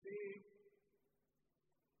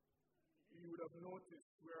would have noticed,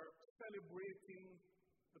 we're celebrating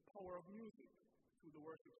the power of music through the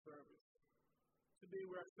worship service. Today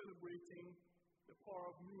we are celebrating the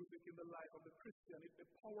power of music in the life of the Christian. It's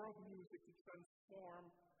the power of music to transform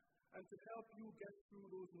and to help you get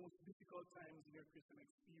through those most difficult times in your Christian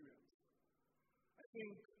experience. I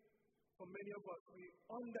think for many of us, we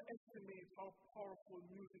underestimate how powerful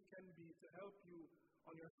music can be to help you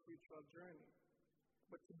on your spiritual journey.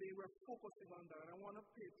 But today we're focusing on that. And I want to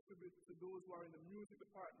pay tribute to those who are in the music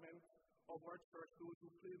department of our church, those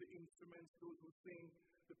who play the instruments, those who sing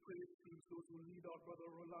the praise teams, those who lead our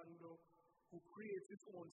brother Rolando, who creates his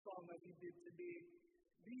own song as he did today.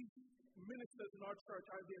 These ministers in our church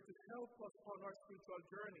are there to help us on our spiritual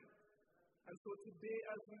journey. And so today,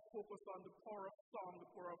 as we focus on the power of song,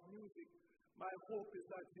 the power of music, my hope is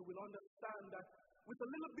that you will understand that with a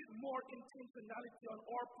little bit more intentionality on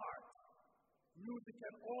our part, music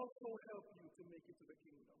can also help you to make it to the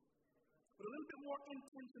kingdom. With a little bit more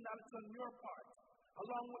intentionality on your part,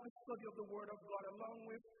 along with the study of the Word of God, along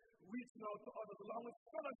with reaching out to others, along with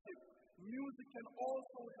fellowship, music can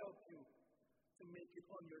also help you to make it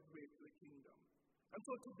on your way to the kingdom. And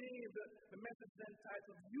so today, the message is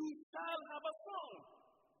entitled, You Shall Have a Song.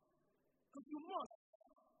 Because you must.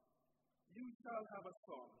 You shall have a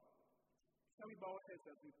song. Shall we bow our heads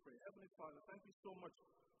as we pray? Heavenly Father, thank you so much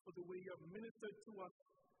for the way you have ministered to us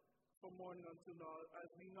from morning until now. As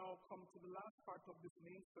we now come to the last part of this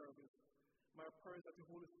main service, my prayer is that the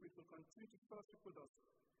Holy Spirit will continue to fellowship with us,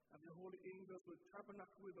 and the holy angels will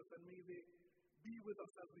tabernacle with us, and may they be with us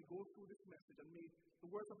as we go through this message, and may the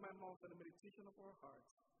words of my mouth and the meditation of our hearts,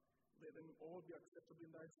 let them all be acceptable in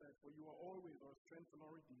thy sight, for you are always our strength and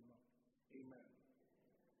our Redeemer. Amen.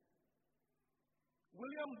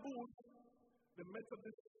 William Booth, the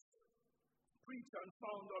Methodist preacher and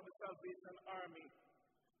founder of the Salvation Army,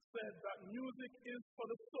 said that music is for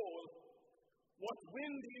the soul what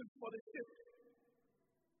wind is for the ship,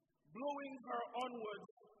 blowing her onwards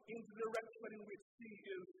into the direction in which she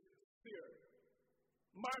is steered.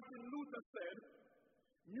 Martin Luther said,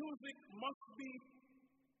 music must be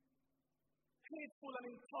hateful and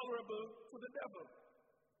intolerable to the devil.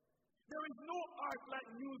 There is no art like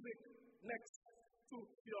music next to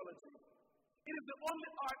theology. It is the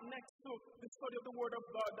only art next to the study of the Word of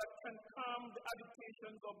God that can calm the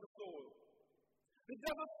agitations of the soul. The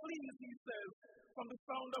devil flees, he says, from the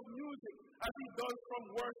sound of music as he does from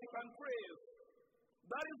worship and praise.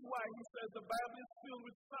 That is why, he says, the Bible is filled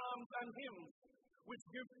with psalms and hymns which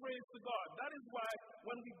give praise to God. That is why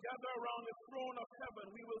when we gather around the throne of heaven,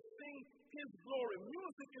 we will sing His glory.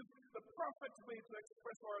 Music is the perfect way to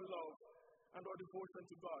express our love and our devotion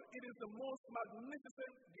to God. It is the most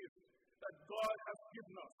magnificent gift that God has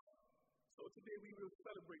given us. So today we will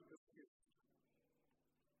celebrate this gift.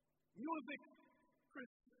 Music,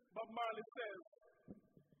 Bob Marley says,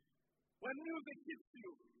 when music hits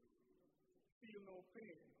you, feel no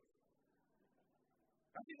pain.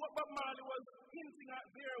 I think what Bob Marley was hinting at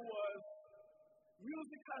there was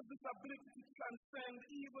music has this ability to transcend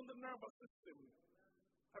even the nervous system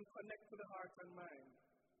and connect to the heart and mind.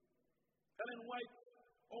 Ellen White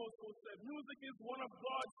also said, music is one of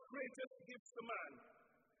God's greatest gifts to man,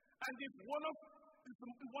 and is one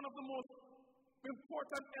of the most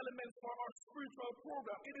important elements for our spiritual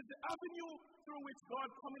program. It is the avenue through which God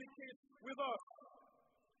communicates with us.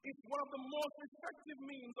 It's one of the most effective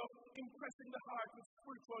means of impressing the heart with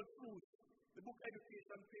spiritual truth. The book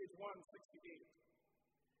Education, page 168.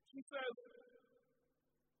 She says,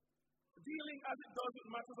 dealing as it does with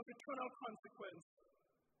matters of eternal consequence,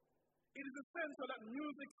 it is essential that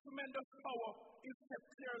music's tremendous power is kept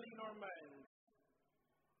clearly in our minds.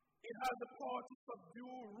 It has the power to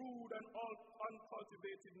subdue rude and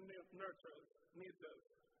uncultivated natures.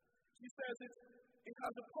 She says it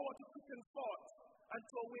has the power to quicken thought and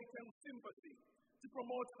to awaken sympathy, to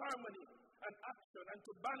promote harmony and action, and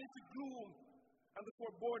to banish the gloom and the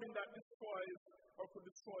foreboding that destroys or could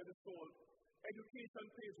destroy the soul. Education,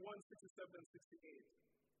 page 167 and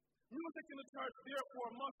 68. Music in the church, therefore,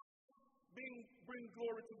 must bring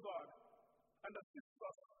glory to God and assist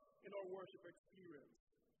us in our worship experience.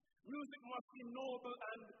 Music must ennoble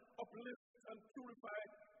and uplift and purify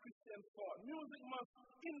Christian thought. Music must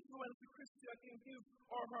influence the Christian in his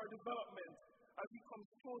or her development as he comes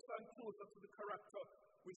closer and closer to the character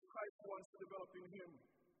which Christ wants to develop in him.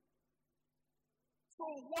 So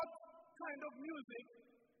what kind of music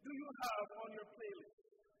do you have on your playlist?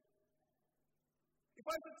 If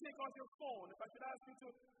I could take off your phone, if I could ask you to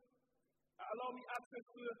allow me access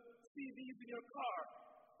to the CDs in your car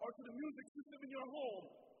or to the music system in your home,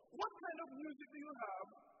 what kind of music do you have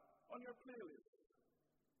on your playlist?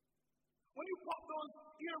 When you pop those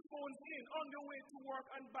earphones in on your way to work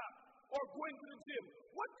and back, or going to the gym,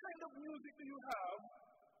 what kind of music do you have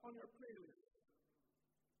on your playlist?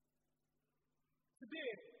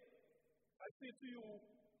 Today, I say to you,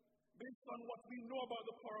 based on what we know about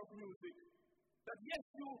the power of music, that yes,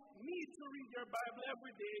 you need to read your Bible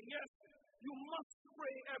every day. Yes, you must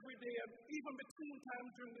pray every day and even between times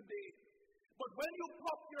during the day. But when you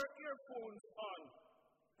pop your earphones on,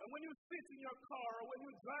 and when you sit in your car, or when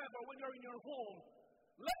you drive, or when you're in your home,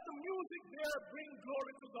 let the music there bring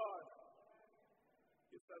glory to God.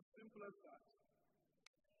 It's as simple as that.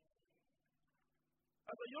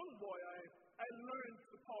 As a young boy, I learned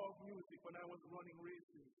the power of music when I was running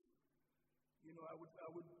races. You know, I would play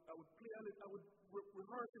a little, I would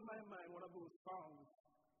rehearse in my mind one of those songs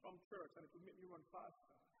from church, and it would make me run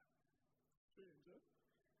faster. Strange, huh?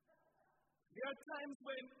 There are times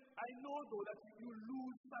when I know, though, that you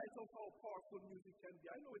lose sight of how powerful music can be.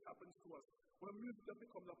 I know it happens to us. When music just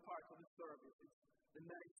becomes a part of the service, it's the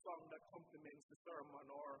nice song that complements the sermon,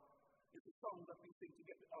 or it's a song that we sing to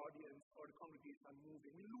get the audience or the congregation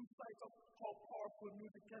moving. We lose sight of how powerful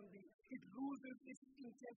music can be. It loses its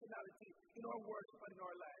intentionality in our worship and in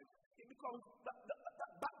our lives. It becomes that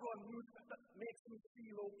background music that makes you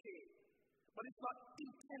feel okay. But it's not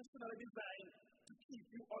intentionally designed to keep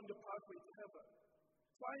you on the pathway to heaven.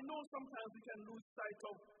 So I know sometimes we can lose sight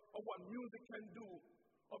of what music can do,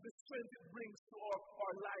 of the strength it brings to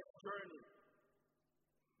our life journey.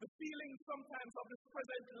 The feelings sometimes of this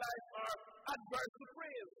present life are adverse to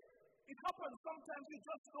praise. It happens sometimes you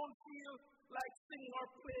just don't feel like singing or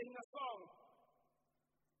playing a song.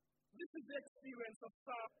 This is the experience of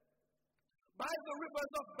Psalm. By the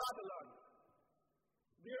rivers of Babylon,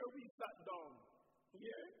 there we sat down.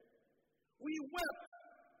 Here, we wept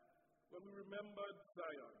when we remembered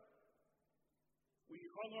Zion. We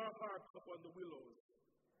hung our harps upon the willows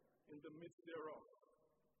in the midst thereof.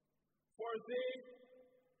 For they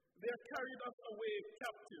carried us away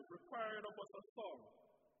captive, required of us a song.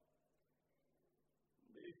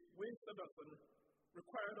 They wasted us and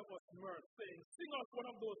required of us mirth, saying, sing us one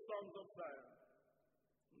of those songs of Zion.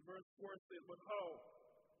 And verse 4 says, but how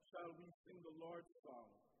shall we sing the Lord's song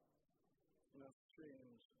in a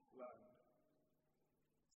strange land?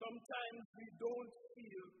 Sometimes we don't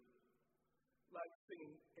feel like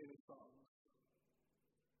singing any songs.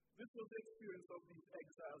 This was the experience of these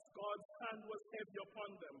exiles. God's hand was heavy upon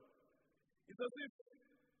them. It's as if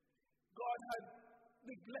God had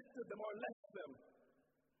neglected them or left them.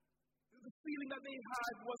 The feeling that they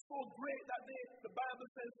had was so great that the Bible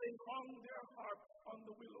says they hung their harps on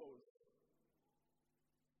the willows.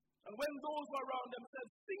 And when those who were around them said,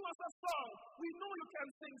 sing us a song, we know you can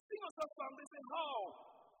sing us a song. They said, how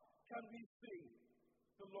can we sing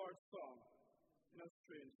the Lord's song in a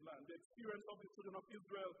strange land? The experience of the children of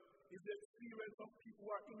Israel is the experience of people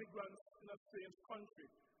who are immigrants in a strange country,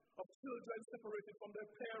 of children separated from their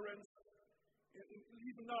parents,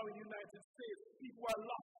 even now in the United States, people who are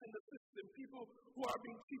lost in the system, people who are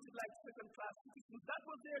being treated like second-class citizens. That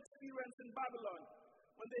was their experience in Babylon.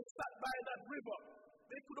 When they sat by that river,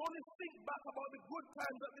 they could only think back about the good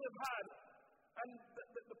times that they've had, and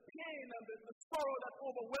the pain and the sorrow that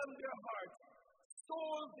overwhelmed their hearts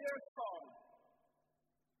stole their song.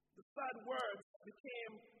 The sad words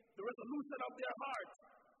became the resolution of their hearts,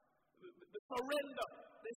 the surrender.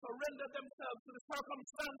 They surrendered themselves to the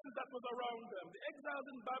circumstances that was around them. The exiles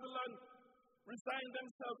in Babylon resigned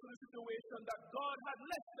themselves to the situation that God had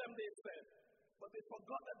left them, they said. But they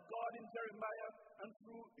forgot that God in Jeremiah and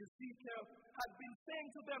through Ezekiel had been saying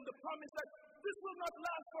to them the promise that this will not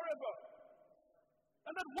last forever.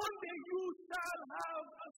 And that one day you shall have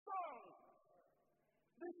a song.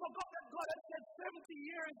 They forgot that God had said 70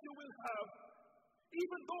 years you will have.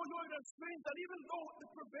 Even though you're in a strange, and even though the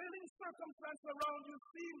prevailing circumstance around you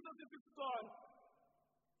seems as if it's gone,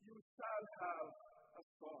 you shall have a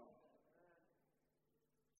song.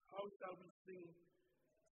 How shall we sing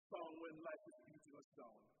a song when life is beating us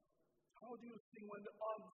down? How do you sing when the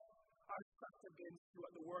odds are stacked against you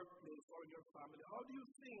at the workplace or in your family? How do you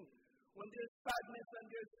sing when there's sadness and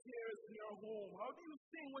there's tears in your home? How do you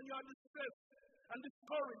sing when you are distressed and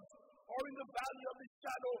discouraged, or in the valley of the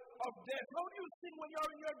shadow of death? How do you sing when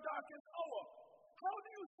you're in your darkest hour? How do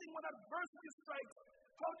you sing when adversity strikes?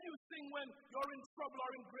 How do you sing when you're in trouble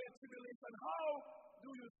or in great tribulation? How do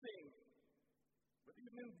you sing? But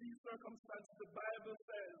even in these circumstances, the Bible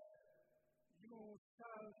says, you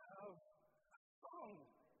shall have a song.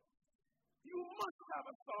 You must have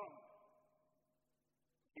a song.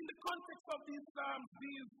 In the context of these psalms,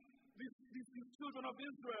 these children of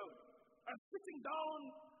Israel are sitting down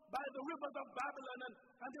by the rivers of Babylon,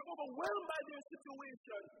 and they're overwhelmed by their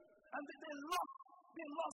situation. And they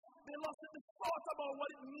lost the thought about what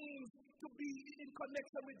it means to be in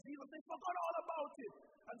connection with Jesus. They forgot all about it.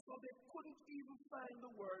 And so they couldn't even find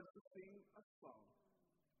the words to sing a song.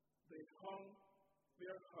 They hung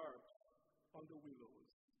their harps on the willows.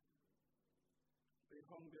 They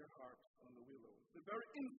hung their harps on the willows. The very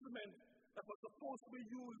instrument that was supposed to be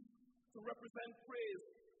used to represent praise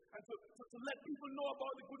and to let people know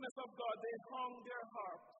about the goodness of God, they hung their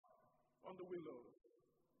harps on the willows.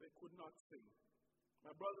 They could not sing.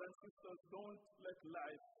 My brothers and sisters, don't let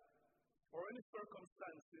life or any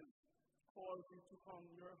circumstances cause you to hang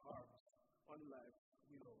your harps on life's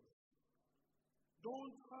willows.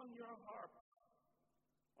 Don't hang your harps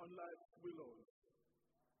on life's willows.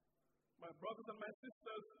 My brothers and my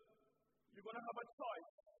sisters, you're going to have a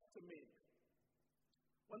choice to make.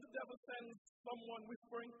 When the devil sends someone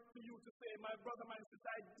whispering to you to say, my brother, my sister,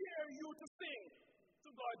 I dare you to sing to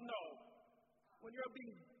God, no. When you're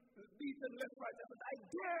being beaten left, right, and I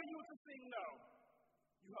dare you to sing now.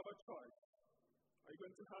 You have a choice. Are you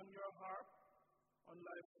going to hang your harp on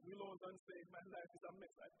life's willows and say, my life is a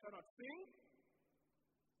mess, I cannot sing?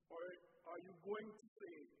 Or are you going to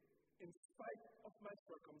say, in spite of my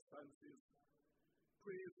circumstances,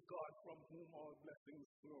 praise God from whom all blessings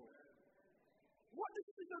flow? What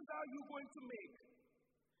decisions are you going to make?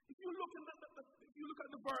 If you look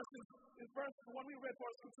at the verses, in verse 1 we read for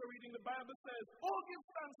our scripture reading, the Bible says, oh, give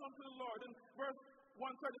thanks unto the Lord. And verse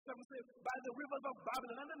 137 says, by the rivers of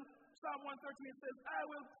Babylon. And then Psalm 138 says, I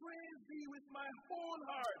will praise thee with my whole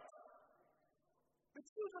heart. The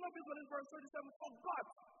children of Israel in verse 37 forgot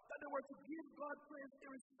that they were to give God praise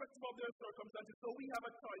irrespective of their circumstances. So we have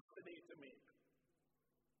a choice today to make.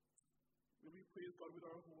 Will we praise God with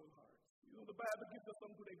our whole heart? You know, the Bible gives us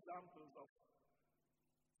some good examples of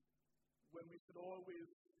when we should always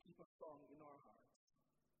keep a song in our hearts.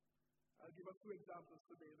 I'll give us two examples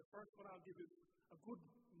today. The first one I'll give is a good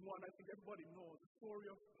one I think everybody knows, the story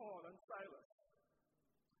of Paul and Silas.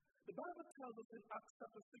 The Bible tells us in Acts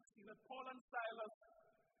chapter 16 that Paul and Silas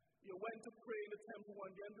went to pray in the temple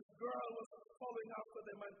one day, and this girl was following after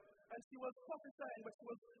them, and she was prophesying, but she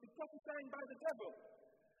was prophesying by the devil.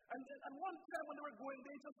 And one time when they were going,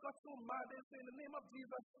 they just got so mad, they say, in the name of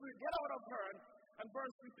Jesus, get out of her. And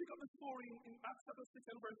verse 3, pick up the story in Acts chapter 6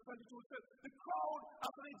 and verse 22, it says, the crowd,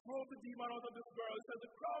 after they drove the demon out of this girl, it says,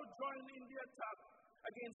 the crowd joined in the attack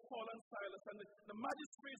against Paul and Silas, and the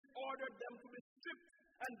magistrates ordered them to be stripped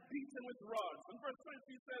and beaten with rods. And verse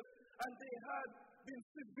 23 says, and they had been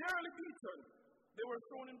severely beaten. They were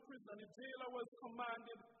thrown in prison, and the jailer was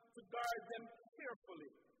commanded to guard them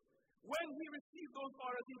carefully. When he received those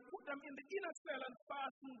orders, he put them in the inner cell and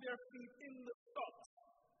fastened their feet in the stocks.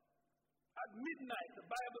 At midnight, the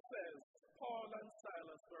Bible says, Paul and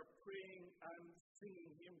Silas were praying and singing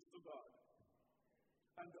hymns to God.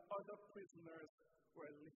 And the other prisoners were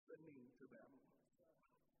listening to them.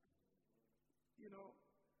 You know,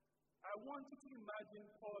 I want you to imagine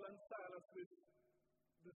Paul and Silas with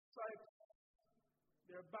the stripes,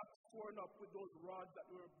 their backs torn up with those rods that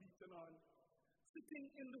were beaten on, sitting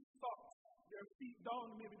in the stocks, their feet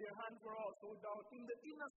down, maybe their hands were also down, in the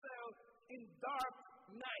inner cell in dark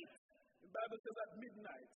night. The Bible says at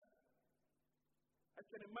midnight. I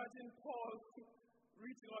can imagine Paul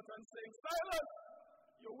reaching out and saying, Silas,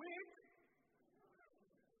 you're weak?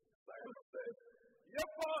 Silas says, yeah,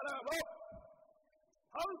 Paul, I'm up.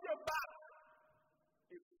 How's your back?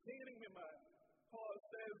 It's paining me, man. Paul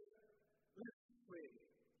says, let's pray.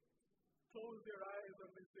 Close their eyes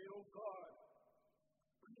and they say, oh God,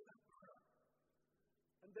 bring that prayer.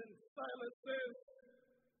 And then Silas says,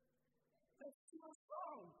 let's sing a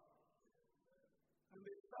song. And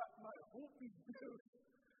they thought, my hope is built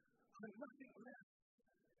on nothing less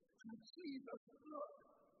than Jesus' blood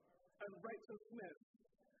and righteousness.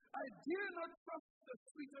 I dare not trust the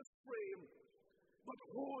sweetest frame, but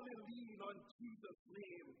wholly lean on Jesus'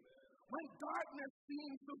 name. When darkness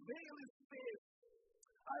seems to veil his face,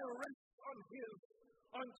 I rest on his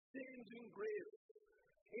unchanging grace.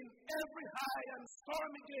 In every high and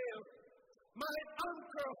stormy gale, my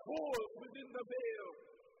anchor holds within the veil.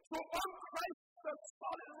 So on Christ the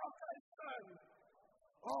solid rock I stand.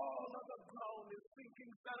 All of the ground is sinking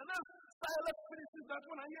sand. And as Silas finishes that,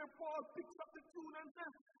 when I hear Paul picks up the tune and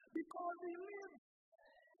says, because he lives,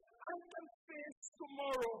 I can face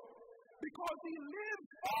tomorrow. Because he lives,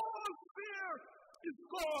 all fear is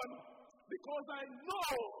gone. Because I know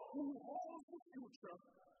who holds the future.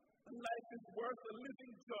 And life is worth the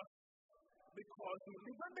living just because he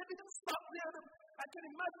lives. And they didn't stop there. I can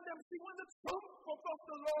imagine them sing when the trumpet of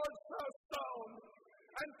the Lord shall sound.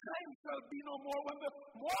 And time shall be no more. When the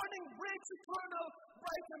morning breaks eternal,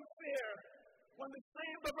 bright and fair. When the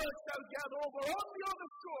same the birds shall gather over on the other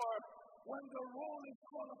shore, when the roll is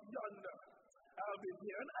called up yonder, I'll be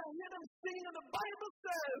here. And I hear them singing, and the Bible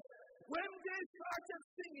says, when they started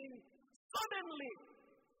singing, suddenly,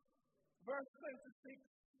 verse 26,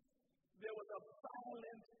 there was a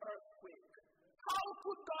violent earthquake. How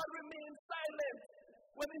could God remain silent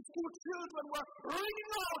when his two children were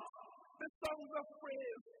ringing out the songs of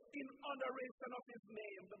praise in adoration of his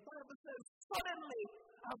name? The Bible says, suddenly,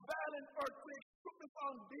 a violent earthquake shook the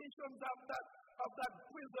foundations of that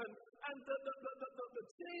prison, and the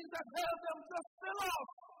chains that held them just fell off.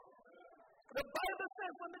 The Bible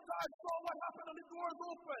says when the guard saw what happened and the doors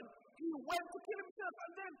opened, he went to kill himself,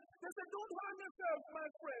 and then they said, don't harm yourself, my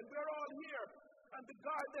friend, we're all here. And the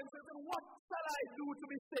guard then said, what shall I do to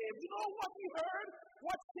be saved? You know what he heard?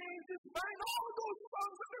 What changed his mind? All those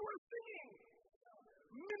songs that they were singing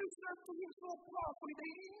ministered to him so powerfully.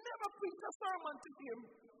 They never preached a sermon to him.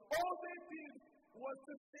 All they did was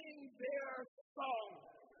to sing their song.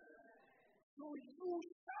 So you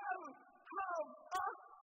shall have a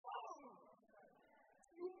song.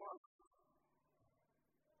 You must.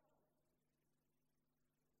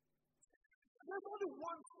 There's only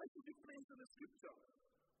one specific place in the scripture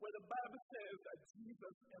where the Bible says that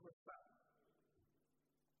Jesus ever sang.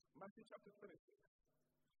 Matthew chapter 26.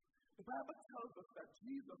 The Bible tells us that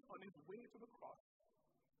Jesus, on his way to the cross,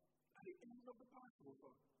 at the end of the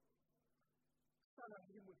Passover, sat at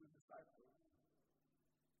him with his disciples.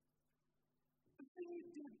 The thing he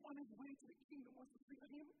did on his way to the kingdom was to sing to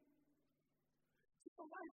him. So the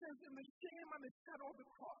Bible says, in the shame and the shadow of the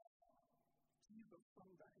cross, Jesus sung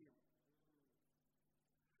to him.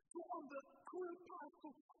 So on the cruel path to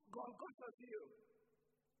Golgotha's hill,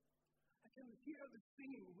 I can hear the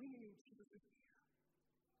singing ringing in Jesus' ear.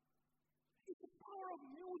 It's the power of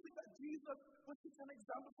music that Jesus was just an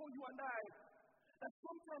example for you and I. That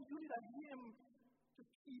sometimes you need a hymn to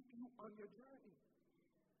keep you on your journey.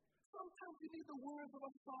 Sometimes you need the words of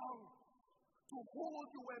a song to hold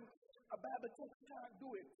you when a Bible text can't do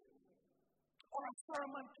it, or a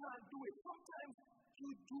sermon can't do it. Sometimes you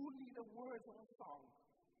do need the words of a song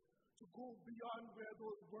to go beyond where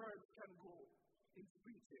those words can go in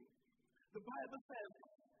preaching. The Bible says,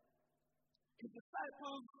 his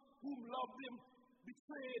disciples whom loved him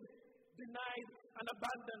betrayed, denied, and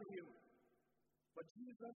abandoned him. But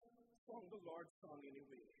Jesus sung the Lord's song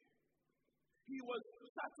anyway. He was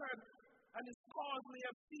shattered, and his cause may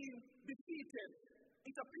have seemed defeated.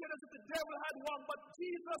 It appeared as if the devil had won, but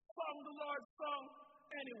Jesus sung the Lord's song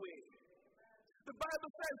anyway. The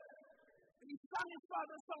Bible says he sang his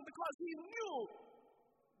Father's song because he knew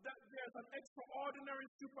that there's an extraordinary,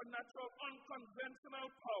 supernatural, unconventional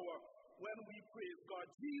power when we praise God.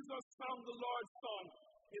 Jesus sang the Lord's song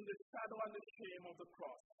in the shadow and the shame of the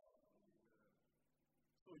cross.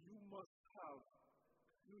 So you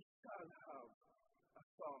shall have a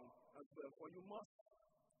song as well, for you must.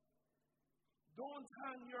 Don't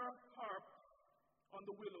hang your harp on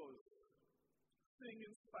the willows. Sing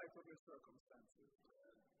in spite of your circumstances.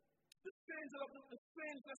 The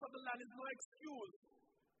strangeness of the land is no excuse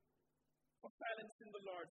for silencing the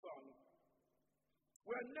Lord's song.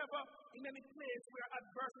 We're never in any place where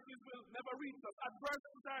adversities will never reach us.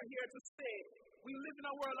 Adversities are here to stay. We live in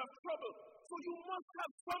a world of trouble. So you must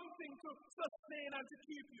have something to sustain and to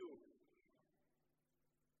keep you.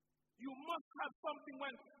 You must have something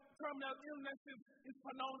when terminal illness is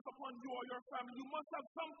pronounced upon you or your family. You must have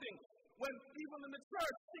something when even in the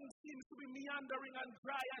church things seem to be meandering and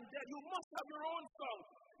dry and dead. You must have your own song.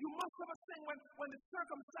 You must have a thing when the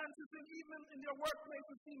circumstances and even in your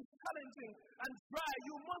workplaces seem challenging and dry.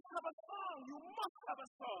 You must have a song. You must have a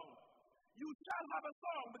song. You shall have a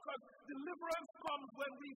song because deliverance comes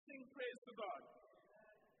when we sing praise to God.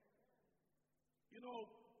 You know,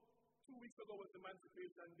 2 weeks ago was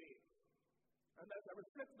Emancipation Day. And as I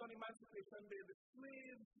reflected on Emancipation Day, the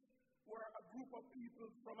slaves were a group of people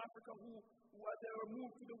from Africa who they were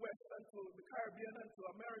moved to the West and to the Caribbean and to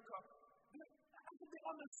America. They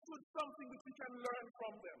understood something which we can learn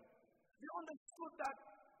from them. They understood that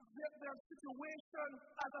their situation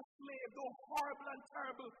as a slave, though horrible and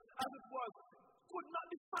terrible as it was, could not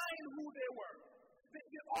define who they were.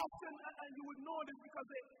 They often, and you would know this because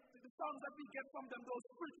the songs that we get from them, those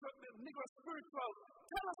spiritual, the Negro spirituals,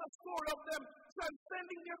 tell us a story of them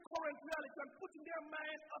transcending their current reality and putting their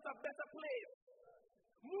mind at a better place.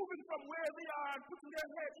 Moving from where they are and putting their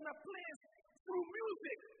head in a place through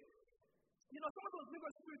music. You know, some of those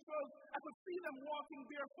Negro spirituals, I could see them walking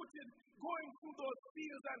barefooted, going through those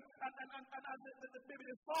fields and maybe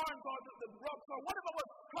the thorns or the rocks or whatever was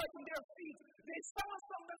hurting their feet. They sang a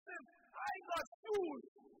song that says, I got shoes,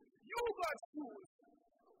 you got shoes.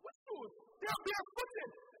 Which shoes. They are barefooted.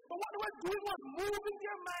 But what they were doing was moving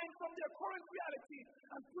their mind from their current reality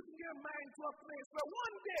and putting their mind to a place where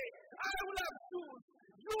one day I will have shoes,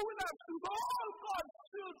 you will have shoes, all God's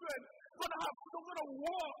children are going to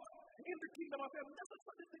walk in the kingdom of heaven. That's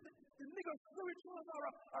what the nigger spirituals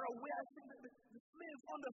are aware. I think that the slaves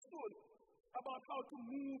understood about how to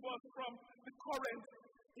move us from the current,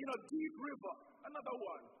 deep river. Another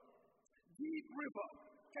one, deep river.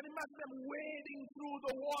 Can you imagine them wading through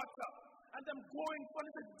the water and them going from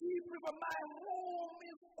the deep river? My home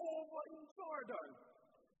is over in Jordan.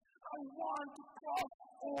 I want to cross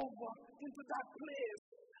over into that place.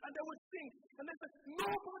 And they would think, and they said,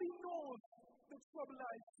 nobody knows the trouble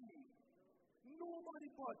I see. Nobody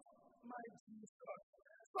but my Jesus.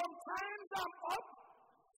 Sometimes I'm up,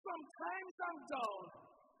 sometimes I'm down.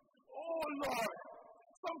 Oh Lord,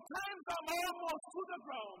 sometimes I'm almost to the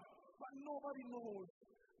ground, but nobody knows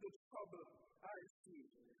the trouble I see.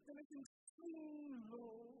 Then I think, sing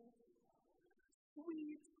low,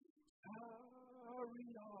 sweet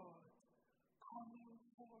chariot, coming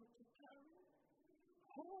for to carry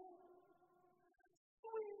home.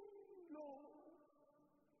 Swing low,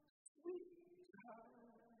 sweet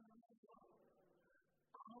chariot,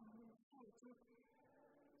 coming for to.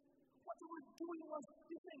 What they were doing was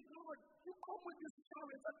saying, Lord, you come with this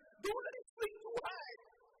chariot, and don't let it swing too high.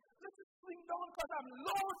 Let it swing down because I'm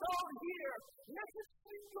low down here. Let it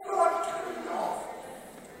swing down. Lord, carry it off.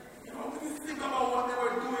 When you think about what they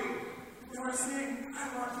were doing, they were saying, I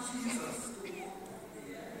want Jesus to walk with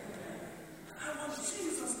me. I want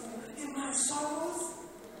Jesus to walk in my sorrows.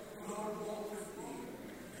 Lord, walk with me.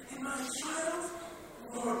 In my trials,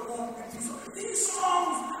 Lord, walk with me. So these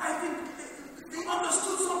songs, I think, they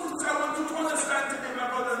understood something that I want you to understand today, my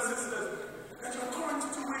brothers and sisters. That your current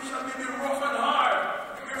situation may be rough and hard.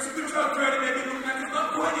 Your spiritual journey may be looking like it's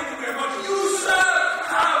not going anywhere, but you shall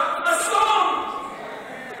have a song.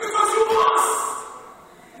 Because you must.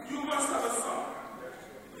 You must have a song.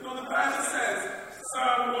 The Bible says,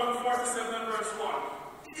 Psalm 147 and verse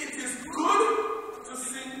 1. It is good to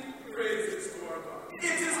sing praises to our God.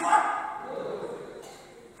 It is what?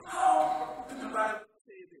 How did the Bible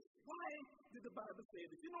say this? Why did the Bible say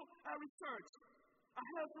this? I researched a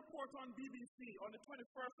health report on BBC on the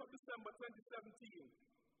 21st of December 2017.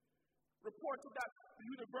 Reported that the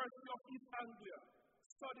University of East Anglia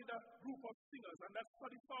studied a group of singers, and that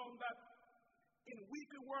study found that in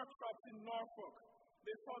weekly workshops in Norfolk,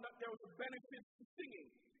 they found that there was a benefit to singing.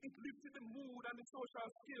 It lifted the mood and the social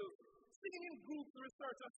skills. Singing in groups, the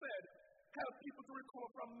researcher said, help people to recover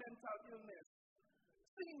from mental illness.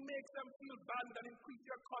 Singing makes them feel valued and increase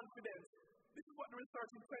their confidence. This is what the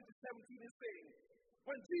research in 2017 is saying.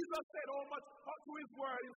 When Jesus said how much to his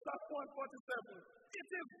word in Psalm 147, it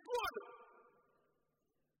is good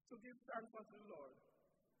to give thanks unto the Lord.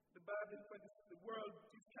 The Bible, the world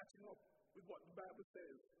is catching up with what the Bible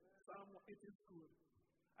says. Psalm, it is good.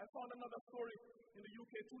 I found another story in the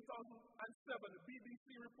UK, 2007. The BBC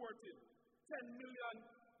reported $10 million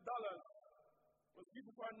was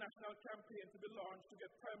given for a national campaign to be launched to get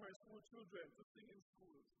primary school children to sing in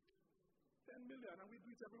schools. 10 million, and we do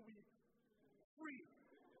it every week. Free.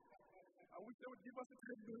 I wish they would give us a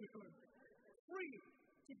 10 million. Free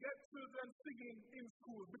to get children singing in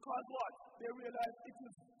schools. Because what? They realize it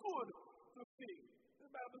is good to sing. The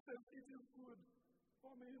Bible says it is good. How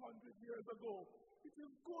many hundred years ago? It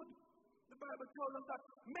is good. The Bible tells us that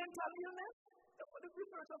mental illness, that's what the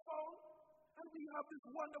researcher found. And we have this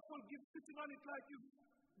wonderful gift sitting on it like it's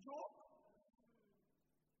joke.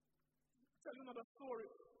 I'll tell you another story.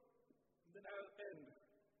 Then I'll end.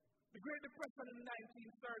 The Great Depression in the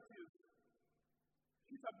 1930s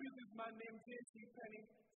hit a businessman named J.C. Penney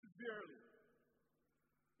severely,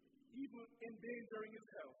 even endangering his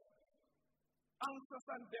health. Anxious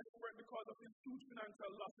and desperate because of his huge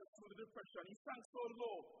financial losses through the Depression, he sank so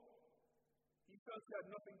low, he felt he had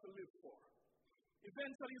nothing to live for.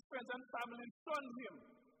 Eventually, his friends and family shunned him,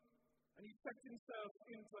 and he checked himself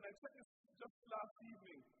into, and I checked this just last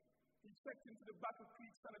evening, he checked into the Battle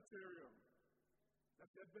Creek Sanitarium.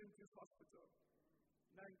 That's the Adventist Hospital,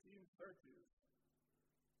 1930s.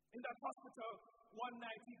 In that hospital, one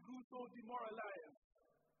night he grew so demoralized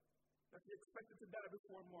that he expected to die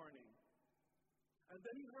before morning. And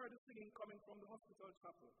then he heard a singing coming from the hospital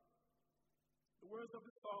chapel. The words of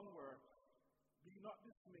the song were, "Be not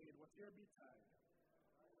dismayed, whate'er betide,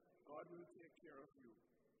 God will take care of you.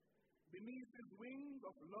 Beneath his wings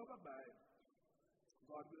of love abide,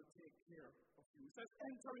 God will take care of you." It says,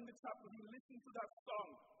 entering the chapel, he listened to that song,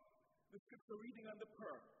 the scripture reading and the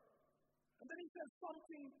prayer. And then he says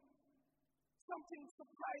something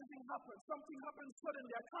surprising happened. Something happened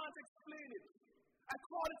suddenly. I can't explain it. I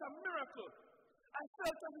call it a miracle. I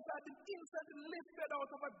felt as if I'd been instantly lifted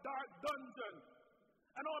out of a dark dungeon.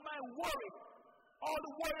 And all my worry, all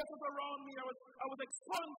the worry that was around me, I was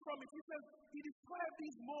expunged from it. He says he described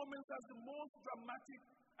these moments as the most dramatic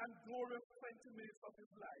and glorious 20 minutes of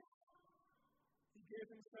his life. He gave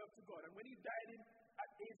himself to God. And when he died at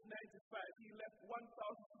age 95, he left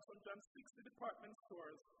 1,660 department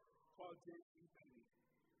stores called J.C.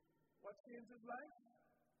 What changed his life?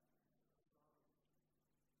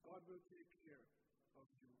 God will take care of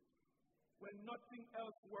you. When nothing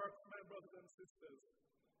else works, my brothers and sisters,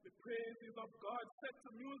 the praises of God set to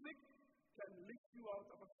music can lift you out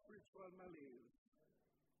of a spiritual malaise.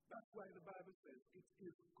 That's why the Bible says it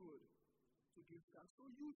is good to give thanks. So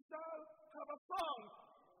you shall have a song,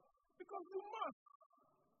 because you must.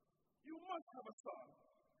 You must have a song.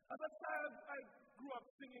 As a child, I grew up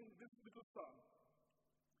singing this little song.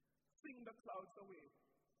 Sing the clouds away.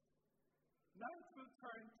 Night will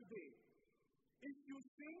turn to day. If you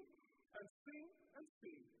sing and sing and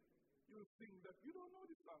sing, you'll sing that. You don't know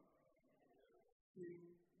this song. Sing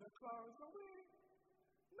the clouds away.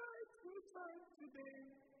 Night will turn to day.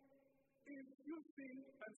 If you sing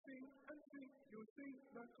and sing and sing, you'll sing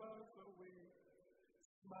the clouds away.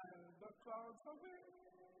 Smile the clouds away.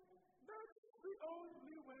 That's the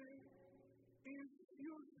only way. If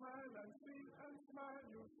you smile and sing and smile,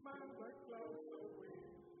 you smile the clouds away.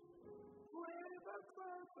 Pray the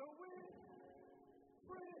clouds away.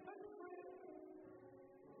 Pray and pray.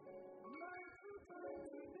 Night will turn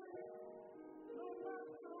to day. No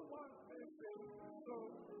matter what they say, so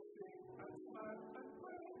sing and smile and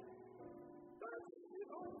pray. That's the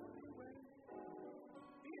only way.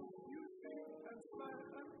 If you sing and smile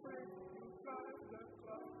and pray, you smile the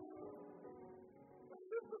clouds away. This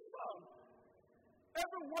is the song.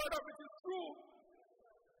 Every word of it is true.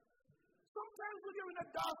 Sometimes when you're in a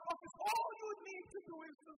dark office, all you need to do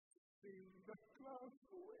is to sing the clouds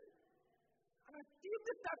away. And even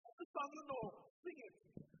if that's the song you know, sing it.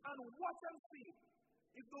 And watch and see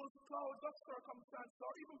if those clouds of circumstance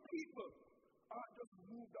or even people are just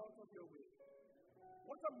moved out of your way.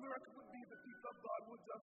 What a miracle would be if the people of God would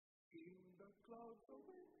just sing the clouds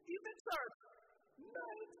away. Even church,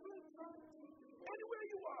 night will turn to day. Anywhere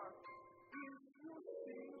you are, if you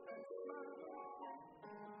sing and smile,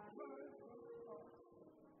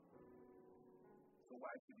 so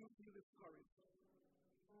why should you feel discouraged?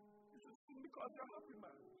 You should sing because you're a happy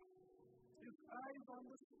man. His eyes on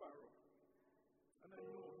the sparrow, and I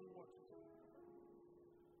know he watches me.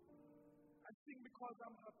 I sing because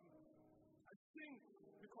I'm happy. I sing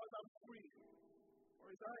because I'm free. For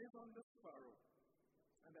his eyes on the sparrow,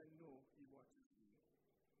 and I know he watches me.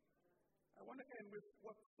 I want to end with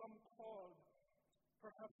what some call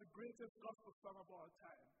perhaps the greatest gospel song of all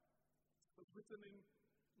time. It was written in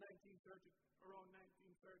 1930, around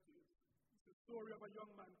 1930s. It's the story of a young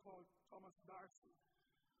man called Thomas Darcy.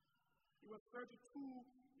 He was 32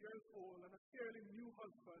 years old and a fairly new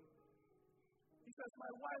husband. He says,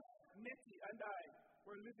 my wife, Nettie, and I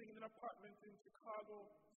were living in an apartment in Chicago,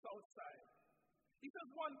 South Side. He says,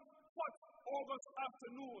 one hot August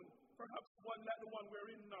afternoon, perhaps one like the one we're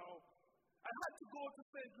in now, I had to go to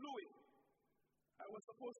St. Louis. I was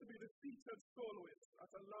supposed to be the featured soloist at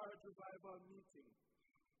a large revival meeting.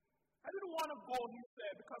 I didn't want to go, he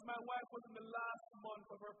said, because my wife was in the last month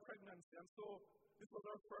of her pregnancy, and so this was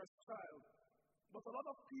her first child. But a lot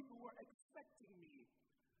of people were expecting me.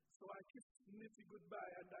 So I kissed Nettie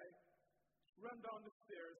goodbye, and I ran down the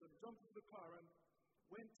stairs and jumped into the car and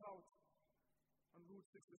went out on Route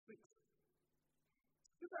 66.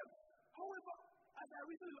 He said, however, as I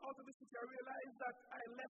reached out of the city, I realized that I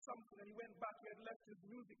left something, and he went back. He had left his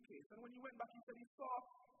music case. And when he went back, he said he saw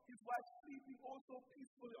his wife sleeping also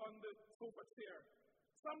peacefully on the sofa chair.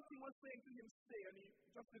 Something was saying to him, stay, and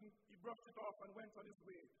he brushed it off and went on his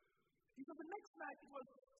way. He said the next night it was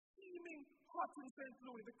steaming hot in St.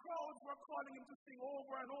 Louis. The crowds were calling him to sing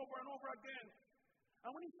over and over and over again. And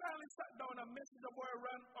when he finally sat down, a messenger boy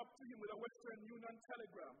ran up to him with a Western Union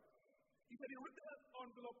telegram. He said he ripped the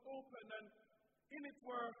envelope open, and in it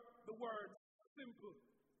were the words, simple,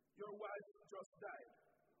 your wife just died.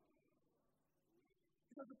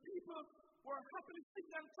 He said the people were happily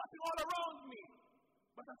singing and clapping all around me,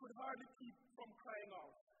 but I could hardly keep from crying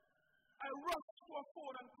out. I rushed to a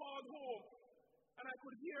phone and called home, and I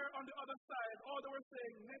could hear on the other side all they were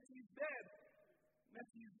saying, Nettie's dead.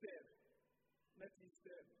 Nettie's dead. Nettie's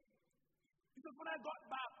dead. He said, when I got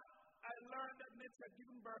back, I learned that Nettie had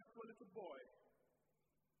given birth to a little boy.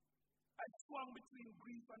 I swung between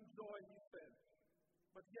grief and joy, he said.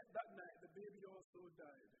 But yet that night, the baby also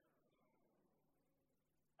died.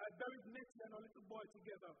 I buried Nettie and her little boy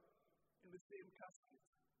together in the same casket.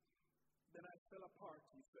 Then I fell apart,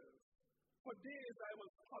 he says. For days I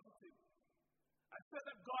was positive. I said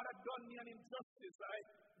that God had done me an injustice. I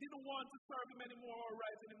didn't want to serve him anymore or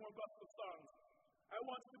write any more gospel songs. I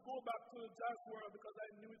wanted to go back to the jazz world because I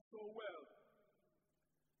knew it so well.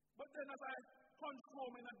 But then as I punched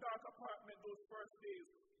home in a dark apartment those first days,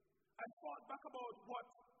 I thought back about what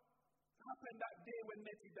happened that day when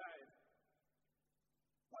Nettie died.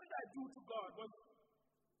 What did I do to God?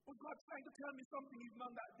 Was God trying to tell me something even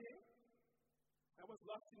on that day? I was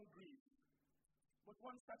lost in grief. But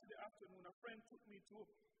one Saturday afternoon, a friend took me to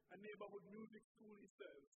a neighborhood music school, he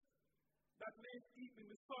says. That late evening,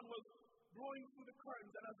 the sun was blowing through the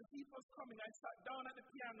curtains, and as the heat was coming, I sat down at the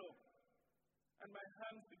piano, and my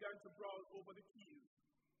hands began to browse over the keys.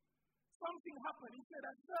 Something happened. He said,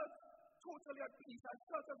 I felt totally at peace. I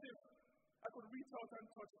felt as if I could reach out and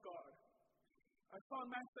touch God. I found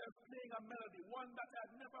myself playing a melody, one that I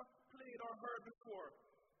had never played or heard before.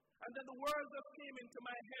 And then the words that came into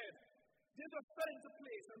my head, they just fell into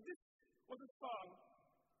place. And this was a song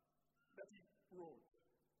that he wrote.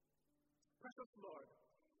 Precious Lord,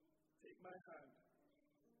 take my hand.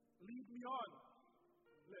 Lead me on.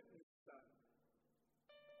 Let me stand.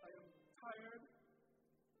 I am tired.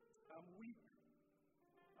 I'm weak.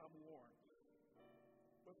 I'm worn.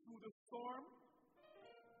 But through the storm,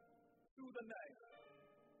 through the night,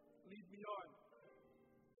 lead me on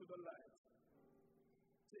to the light.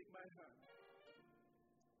 Take my hand.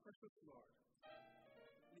 Precious Lord,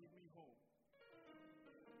 lead me home.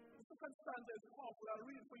 The second stanza is powerful. I'll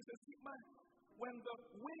read it for you. It says, when the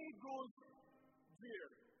way grows drear,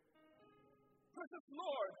 precious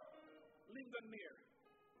Lord, linger near.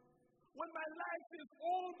 When my life is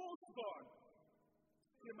almost gone,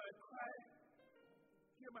 hear my cry,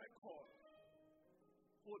 hear my call.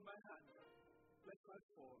 Hold my hand, lest I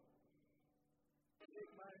fall.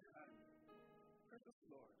 Take my hand, precious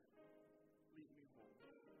Lord, lead me home.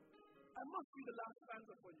 I must read the last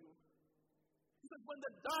stanza for you. He says, when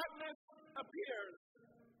the darkness appears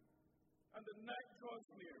and the night draws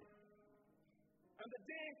near, and the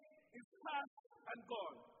day is past and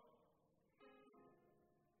gone,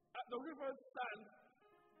 at the river's stand,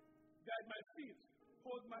 guide my feet,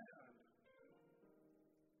 hold my hand.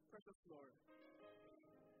 Precious Lord,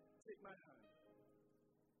 take my hand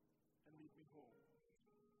and lead me home.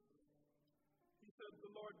 He said,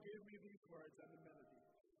 the Lord gave me these words and the melody.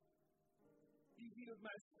 He healed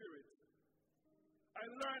my spirit. I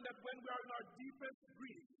learned that when we are in our deepest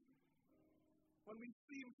grief, when we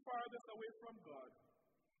seem farthest away from God,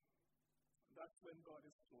 that's when God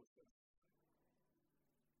is closest.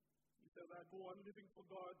 He says, I go on living for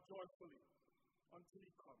God joyfully until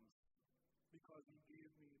he comes, because he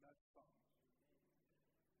gave me that song.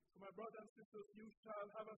 So my brothers and sisters, you shall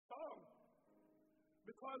have a song,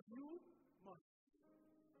 because you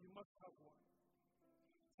must have one.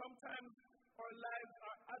 Sometimes our lives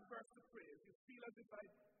are adverse to praise. You feel as if I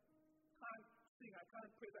can't sing, I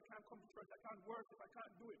can't praise, I can't come to church, I can't worship, I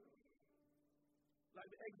can't do it. Like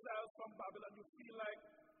the exiles from Babylon, you feel like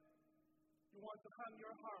you want to hang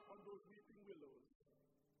your harp on those weeping willows.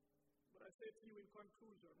 But I say to you in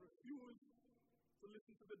conclusion, refuse to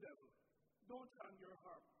listen to the devil. Don't hang your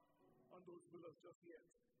harp on those willows just yet.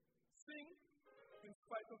 Sing in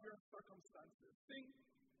spite of your circumstances. Sing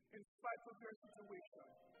in spite of your situation.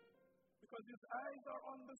 Because his eyes are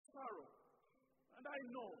on the sorrow. And I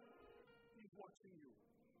know he's watching you.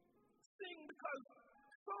 Sing because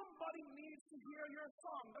somebody needs to hear your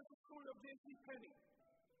song. That's the story of J.C. Penney.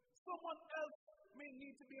 Someone else may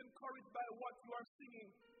need to be encouraged by what you are singing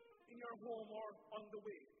in your home or on the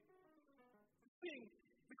way. Sing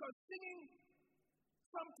because singing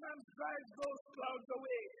sometimes drives those clouds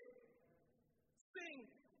away. Sing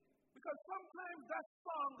because sometimes that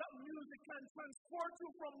song, that music can transport you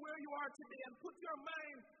from where you are today and put your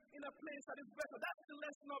mind in a place that is better. That's the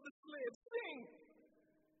lesson of the slave. Sing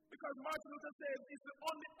because Martin Luther says it's the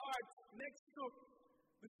only art next to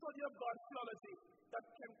the study of God's theology that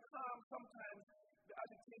can calm sometimes the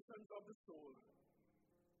agitations of the soul.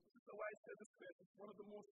 Sister White said this best. It's one of the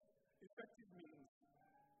most effective means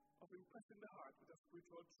of impressing the heart with a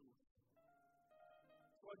spiritual truth.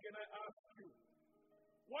 So again, I ask you,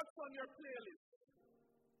 what's on your playlist?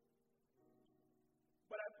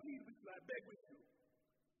 But I plead with you, I beg with you,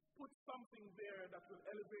 put something there that will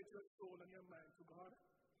elevate your soul and your mind to God.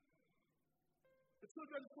 The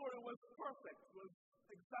children's story was perfect, was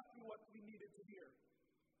exactly what we needed to hear.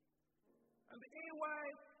 And the AY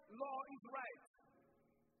law is right.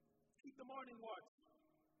 Keep the morning watch.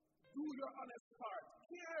 Do your honest part.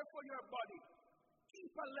 Care for your body.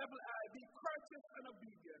 Keep a level eye. Be courteous and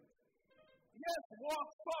obedient. Yes, walk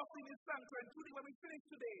soft in His sanctuary. Including when we finish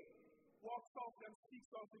today, walk soft and speak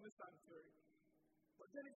soft in the sanctuary. But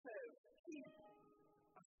then it says, keep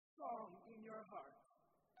a song in your heart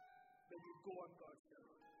that you go on God's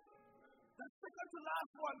errand. The second to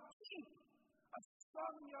last one, keep a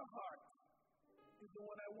song in your heart, is the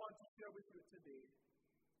one I want to share with you today.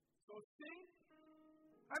 So sing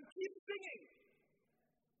and keep singing.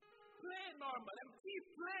 Play normal and keep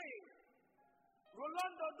playing.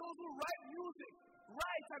 Rolando, those who write music,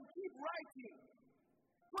 write and keep writing.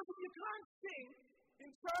 But if you can't sing in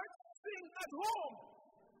church, sing at home.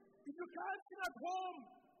 If you can't sing at home,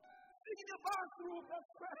 sing in your bathroom,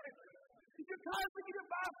 that's right. If you can't sing in your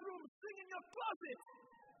bathroom, sing in your closet.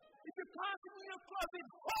 If you can't sing in your closet,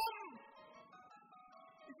 hum.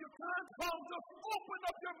 If you can't hum, just open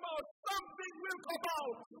up your mouth. Something will come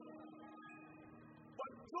out.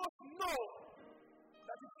 But just know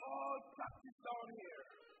that it's all practice down here.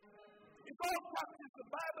 It's all practice. The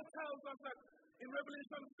Bible tells us that in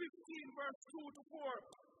Revelation 15, verse 2 to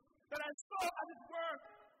 4, that I saw, as it were,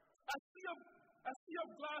 a sea of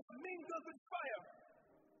glass mingled with fire.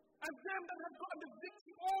 And them that had gotten the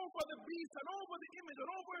victory over the beast and over the image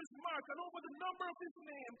and over his mark and over the number of his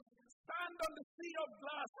name stand on the sea of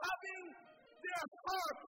glass, having their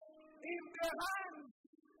harps in their hands.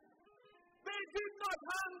 They did not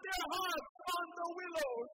hang their harps on the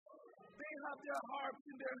willows. They have their harps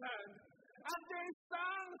in their hands. And they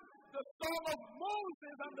sang the song of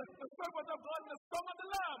Moses and the servant of God and the song of the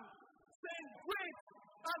Lamb, saying, great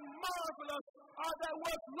and marvelous are thy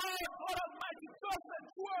works, Lord God Almighty, just and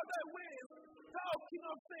true are thy ways, thou King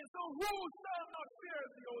of saints. So who shall not fear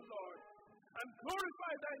thee, O Lord, and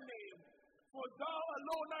glorify thy name? For thou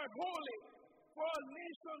alone art holy, for all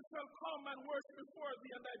nations shall come and worship before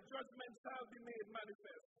thee, and thy judgment shall be made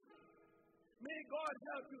manifest. May God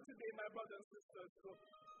help you today, my brothers and sisters, to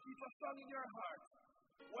keep a song in your heart.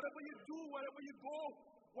 Whatever you do, wherever you go,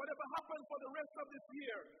 whatever happens for the rest of this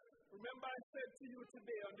year, remember I said to you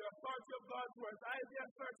today, on the authority of God's words, Isaiah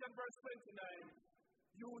 30 and verse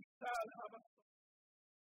 29, you shall have a